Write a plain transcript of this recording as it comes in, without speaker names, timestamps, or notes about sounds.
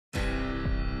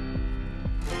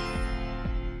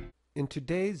In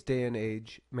today's day and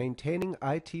age, maintaining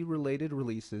IT-related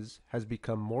releases has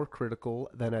become more critical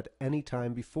than at any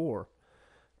time before.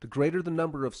 The greater the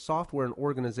number of software an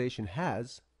organization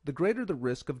has, the greater the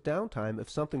risk of downtime if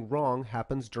something wrong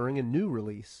happens during a new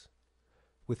release.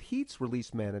 With Heat's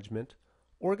release management,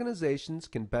 organizations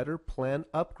can better plan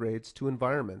upgrades to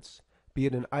environments, be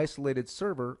it an isolated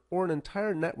server or an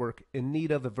entire network in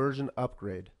need of a version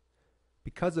upgrade.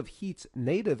 Because of Heat's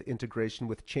native integration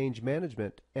with change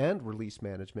management and release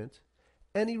management,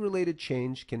 any related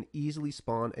change can easily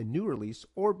spawn a new release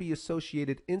or be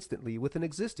associated instantly with an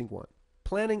existing one.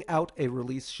 Planning out a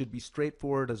release should be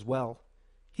straightforward as well.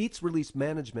 Heat's release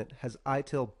management has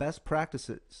ITIL best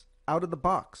practices out of the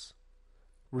box.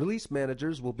 Release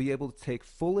managers will be able to take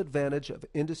full advantage of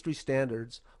industry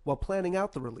standards while planning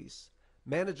out the release.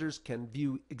 Managers can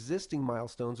view existing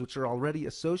milestones which are already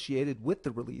associated with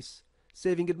the release,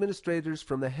 saving administrators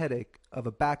from the headache of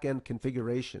a back-end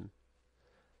configuration.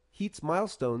 Heat's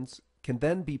milestones can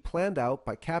then be planned out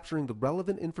by capturing the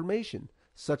relevant information,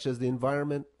 such as the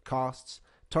environment, costs,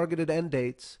 targeted end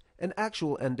dates, and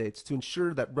actual end dates to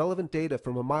ensure that relevant data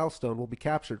from a milestone will be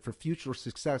captured for future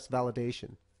success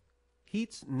validation.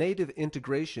 Heat's native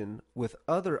integration with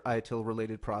other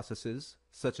ITIL-related processes,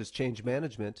 such as change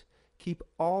management, keep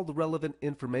all the relevant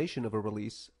information of a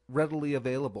release readily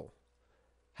available.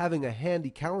 Having a handy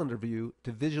calendar view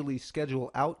to visually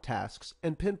schedule out tasks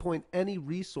and pinpoint any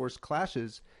resource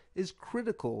clashes is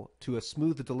critical to a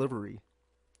smooth delivery.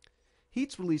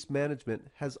 Heat's release management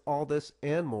has all this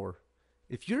and more.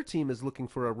 If your team is looking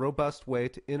for a robust way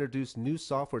to introduce new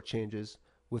software changes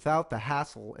without the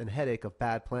hassle and headache of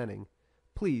bad planning,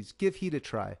 please give Heat a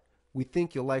try. We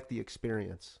think you'll like the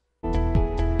experience.